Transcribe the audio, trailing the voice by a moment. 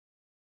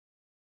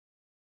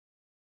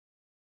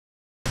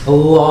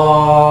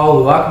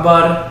Allahu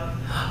Akbar,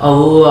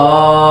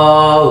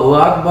 Allahu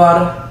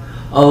Akbar,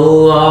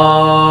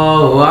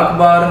 Allahu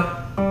Akbar.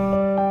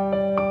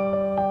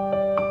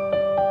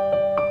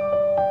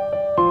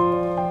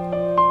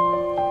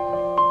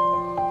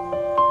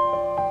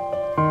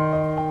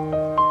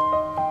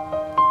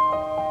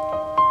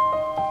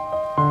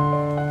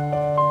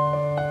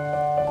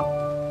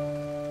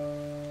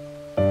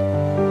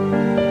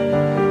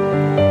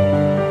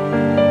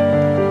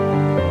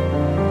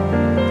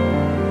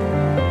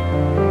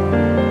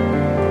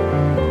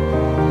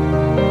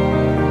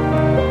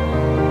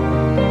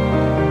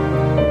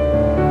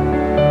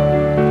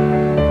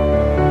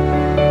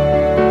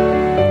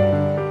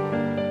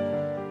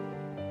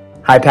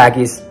 Hi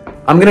Packies.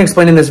 I'm going to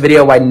explain in this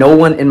video why no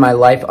one in my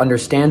life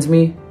understands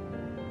me,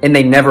 and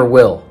they never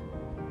will.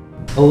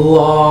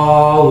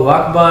 Allahu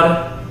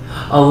Akbar,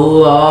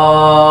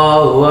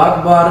 Allahu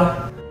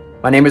Akbar.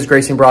 My name is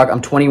Grayson Brock,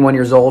 I'm 21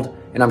 years old,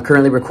 and I'm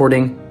currently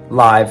recording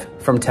live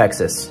from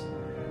Texas.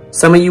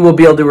 Some of you will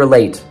be able to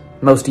relate,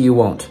 most of you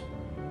won't.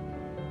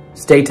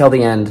 Stay till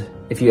the end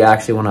if you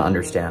actually want to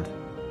understand.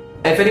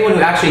 If anyone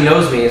who actually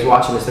knows me is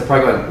watching this, they're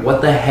probably going,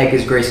 what the heck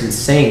is Grayson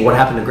saying? What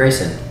happened to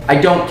Grayson? I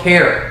don't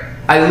care.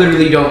 I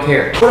literally don't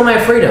care. What am I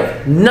afraid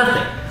of?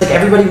 Nothing. Like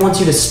everybody wants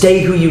you to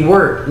stay who you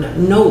were.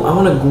 No, I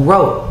want to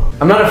grow.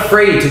 I'm not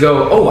afraid to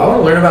go, oh, I want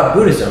to learn about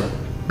Buddhism.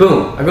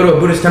 Boom, I go to a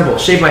Buddhist temple,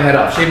 shave my head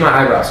off, shave my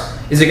eyebrows.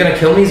 Is it going to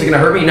kill me? Is it going to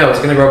hurt me? No, it's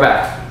going to grow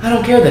back. I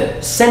don't care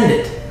then. Send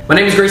it. My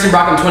name is Grayson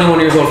Brock. I'm 21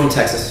 years old from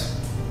Texas.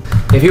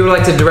 If you would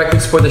like to directly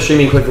support the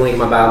streaming, click the link in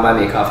my bio and buy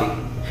me a coffee.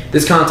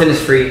 This content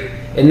is free,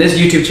 and this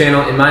YouTube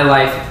channel in my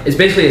life is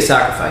basically a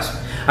sacrifice.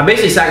 I'm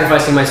basically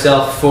sacrificing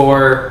myself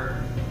for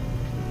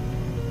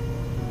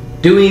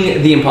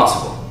doing the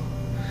impossible.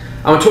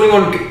 I'm a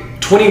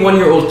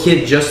 21-year-old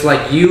kid just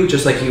like you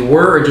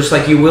were, or just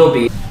like you will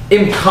be.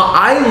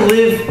 I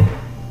live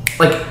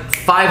like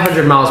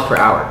 500 miles per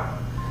hour.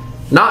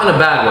 Not in a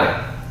bad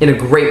way, in a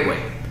great way.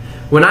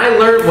 When I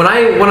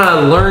want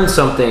to learn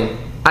something,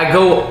 I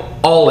go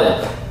all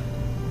in.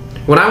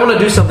 When I want to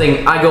do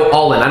something, I go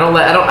all in. I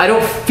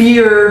don't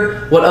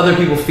fear what other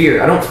people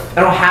fear. I don't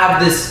have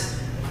this,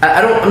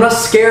 I'm not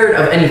scared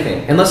of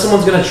anything. Unless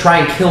someone's gonna try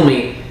and kill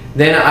me,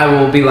 then I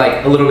will be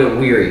like a little bit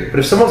weary. But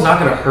if someone's not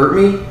gonna hurt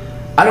me,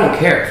 I don't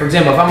care. For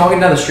example, if I'm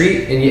walking down the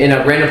street and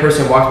a random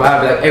person walks by,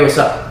 I'll be like, hey, what's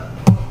up?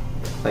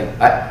 Like,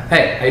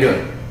 hey, how you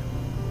doing?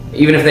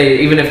 Even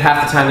if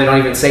half the time they don't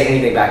even say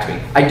anything back to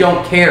me. I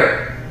don't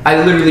care.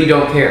 I literally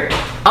don't care.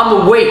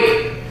 I'm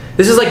awake.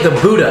 This is like the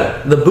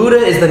Buddha. The Buddha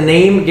is the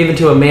name given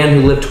to a man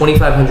who lived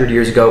 2,500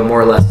 years ago, more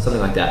or less, something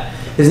like that.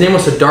 His name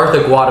was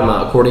Siddhartha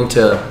Gautama, according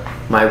to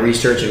my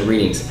research and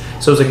readings.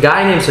 So it was a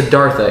guy named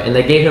Siddhartha, and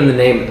they gave him the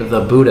name the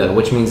Buddha,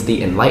 which means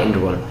the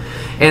enlightened one.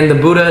 And the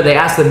Buddha, they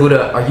asked the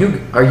Buddha,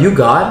 are you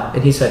God?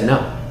 And he said,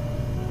 no.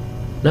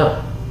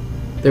 No.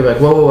 They were like,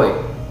 whoa, wait.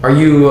 Are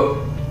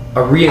you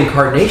a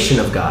reincarnation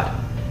of God?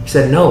 He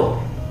said,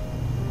 no.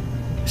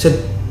 He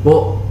said,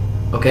 well,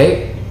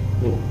 okay,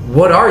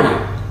 what are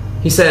you?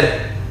 He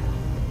said,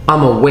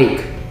 I'm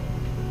awake.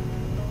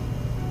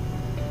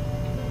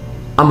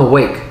 I'm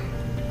awake.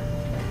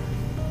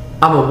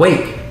 I'm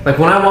awake. Like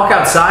when I walk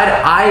outside,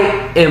 I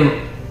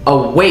am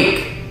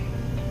awake.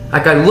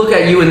 Like I look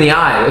at you in the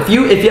eye.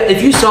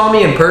 If you saw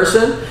me in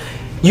person,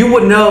 you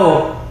would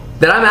know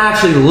that I'm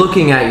actually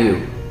looking at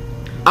you.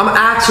 I'm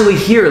actually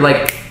here.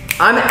 Like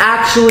I'm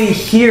actually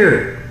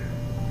here.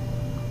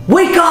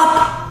 Wake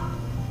up!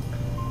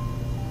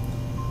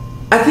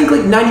 I think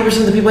like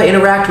 90% of the people I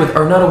interact with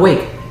are not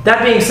awake.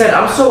 That being said,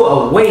 I'm so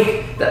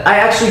awake that I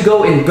actually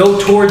go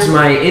towards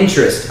my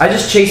interest. I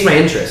just chase my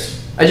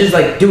interest. I just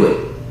like do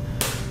it.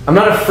 I'm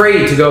not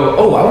afraid to go,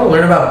 oh, I want to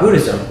learn about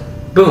Buddhism.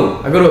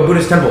 Boom, I go to a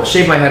Buddhist temple,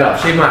 shave my head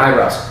off, shave my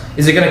eyebrows.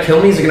 Is it gonna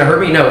kill me? Is it gonna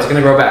hurt me? No, it's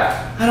gonna grow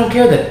back. I don't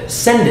care then.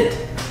 Send it.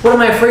 What am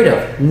I afraid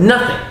of?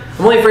 Nothing.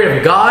 I'm only afraid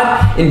of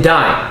God and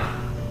dying.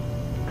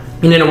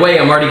 And in a way,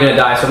 I'm already gonna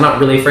die, so I'm not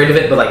really afraid of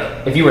it, but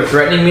like, if you were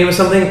threatening me with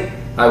something,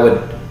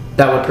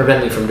 that would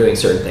prevent me from doing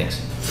certain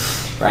things,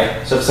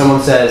 right? So if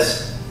someone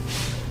says,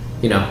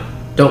 you know,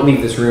 don't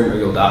leave this room or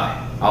you'll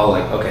die, I'll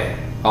like, okay,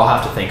 I'll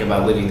have to think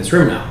about leaving this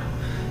room now.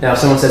 Now if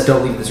someone says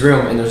don't leave this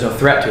room and there's no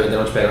threat to it, then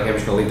I'll just be like, okay, I'm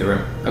just gonna leave the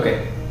room.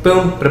 Okay,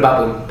 boom,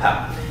 ba-da-ba-boom,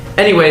 pow.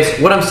 Anyways,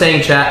 what I'm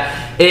saying,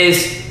 chat,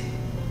 is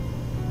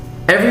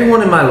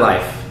everyone in my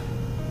life,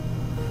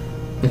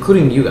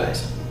 including you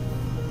guys,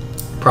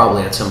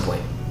 probably at some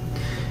point.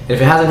 And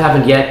if it hasn't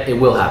happened yet, it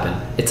will happen.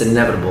 It's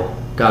inevitable,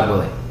 God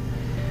willing.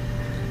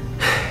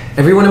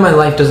 Everyone in my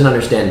life doesn't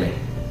understand me.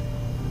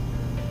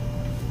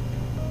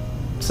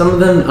 Some of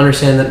them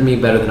understand me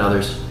better than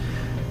others.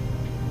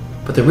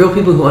 But the real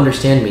people who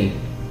understand me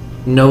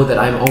know that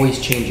I'm always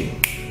changing.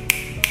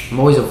 I'm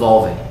always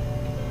evolving.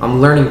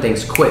 I'm learning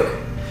things quick.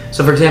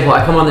 So for example,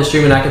 I come on the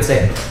stream and I can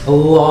say,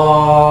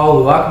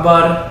 Allahu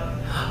Akbar,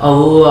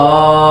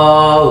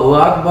 Allahu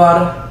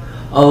Akbar,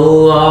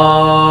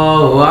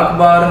 Allahu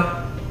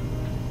Akbar.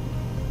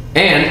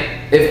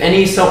 And if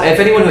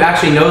anyone who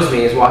actually knows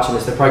me is watching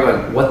this, they're probably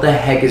going, what the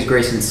heck is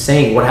Grayson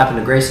saying? What happened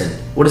to Grayson?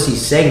 What is he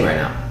saying right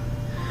now?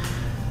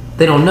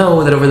 they don't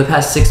know that over the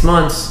past 6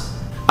 months,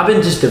 I've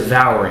been just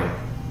devouring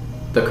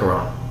the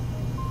Quran.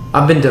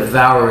 I've been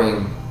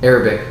devouring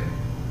Arabic.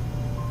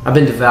 I've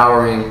been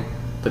devouring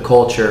the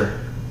culture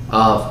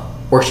of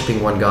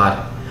worshiping one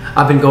God.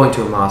 I've been going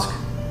to a mosque.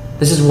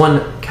 This is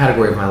one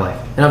category of my life,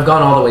 and I've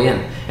gone all the way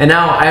in. And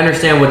now I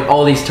understand what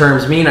all these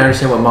terms mean. I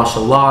understand what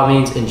mashallah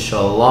means,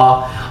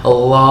 inshallah,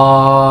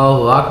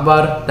 Allahu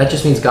Akbar. That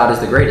just means God is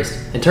the greatest.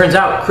 It turns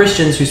out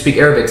Christians who speak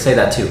Arabic say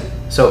that too.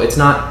 So it's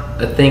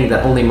not a thing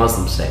that only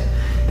Muslims say.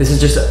 This is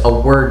just a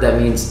word that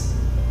means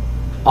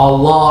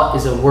Allah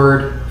is a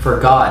word for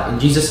God. And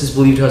Jesus is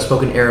believed to have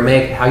spoken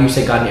Aramaic. How you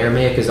say God in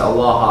Aramaic is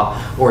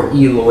Allah or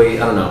Eloi,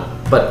 I don't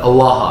know, but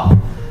Allah.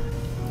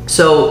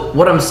 So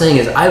what I'm saying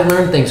is I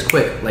learn things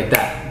quick like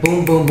that.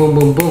 Boom, boom, boom,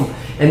 boom, boom.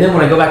 And then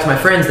when I go back to my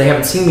friends, they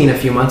haven't seen me in a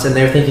few months and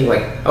they're thinking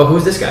like, oh,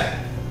 who's this guy?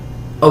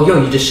 Oh,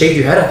 yo, you just shaved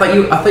your head? I thought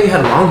you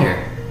had long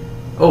hair.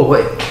 Oh,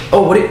 wait.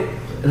 Oh, what?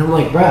 And I'm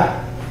like,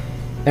 bruh,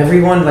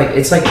 everyone, like,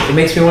 it's like, it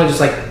makes me want to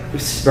just like,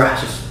 bruh,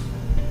 just,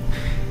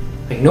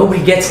 like,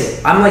 nobody gets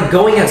it. I'm like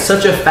going at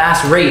such a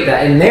fast rate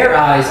that in their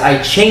eyes,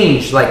 I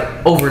change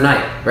like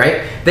overnight,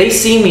 right? They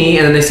see me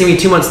and then they see me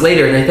 2 months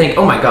later and they think,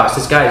 oh my gosh,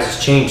 this guy has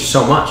just changed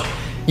so much.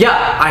 Yeah,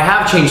 I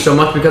have changed so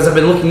much because I've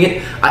been looking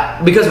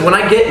at, because when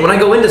I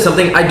go into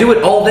something, I do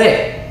it all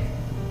day.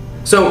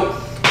 So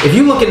if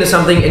you look into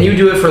something and you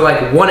do it for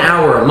like 1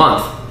 hour a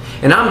month,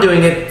 and I'm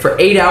doing it for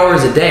 8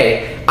 hours a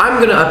day, I'm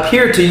gonna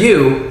appear to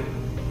you,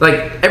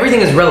 like everything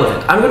is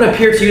relevant. I'm gonna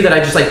appear to you that I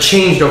just like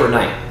changed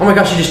overnight. Oh my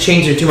gosh, you just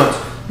changed in 2 months.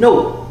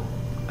 No.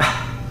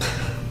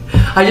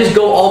 I just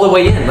go all the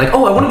way in. Like,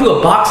 oh, I want to do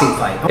a boxing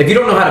fight. If you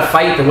don't know how to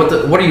fight, then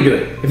what are you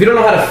doing? If you don't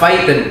know how to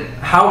fight, then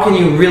how can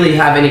you really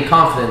have any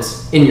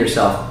confidence in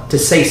yourself to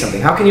say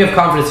something? How can you have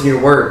confidence in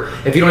your word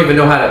if you don't even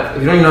know how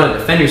to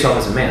defend yourself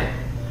as a man?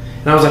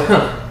 And I was like,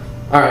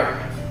 all right.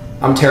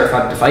 I'm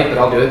terrified to fight, but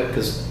I'll do it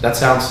because that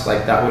sounds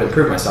like that would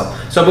improve myself.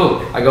 So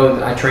boom, I go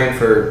and I train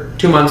for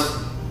 2 months,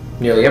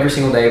 nearly every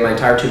single day. My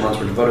entire 2 months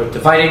were devoted to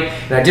fighting,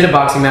 and I did a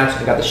boxing match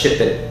and got the shit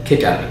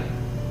kicked out of me.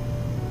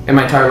 And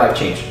my entire life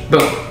changed.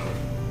 Boom.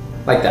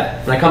 Like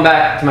that. When I come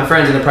back to my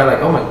friends and they're probably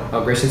like,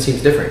 oh, Grayson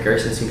seems different.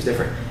 Grayson seems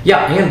different.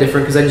 Yeah, I am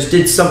different because I just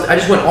did something. I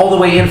just went all the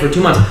way in for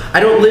 2 months.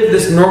 I don't live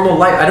this normal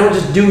life. I don't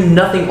just do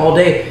nothing all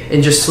day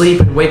and just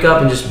sleep and wake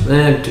up and just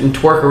and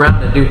twerk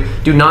around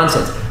and do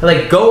nonsense. I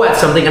like go at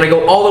something and I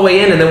go all the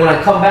way in, and then when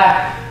I come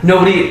back,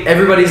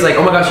 everybody's like,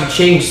 oh my gosh, you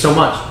changed so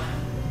much.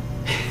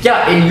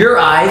 Yeah, in your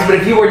eyes, but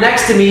if you were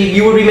next to me,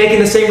 you would be making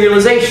the same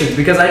realizations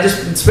because I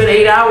just spent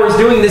 8 hours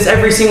doing this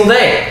every single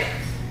day.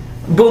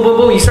 Boom, boom,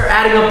 boom. You start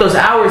adding up those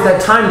hours,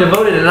 that time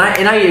devoted, and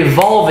I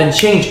evolve and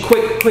change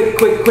quick,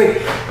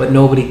 but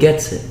nobody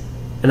gets it.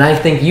 And I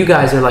think you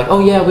guys are like, oh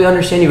yeah, we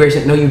understand you,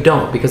 Grayson. No, you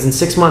don't, because in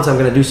 6 months I'm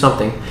going to do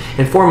something,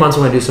 in 4 months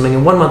I'm going to do something,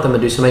 in 1 month I'm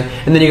going to do something,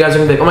 and then you guys are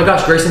going to be like, oh my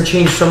gosh, Grayson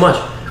changed so much.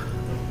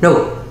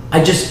 No,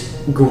 I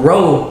just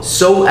grow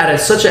at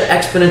such an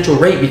exponential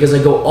rate because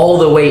I go all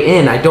the way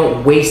in. I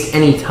don't waste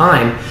any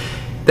time.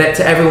 That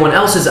to everyone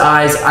else's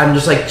eyes, I'm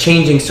just like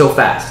changing so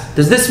fast.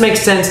 Does this make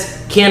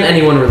sense? Can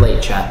anyone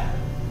relate, chat?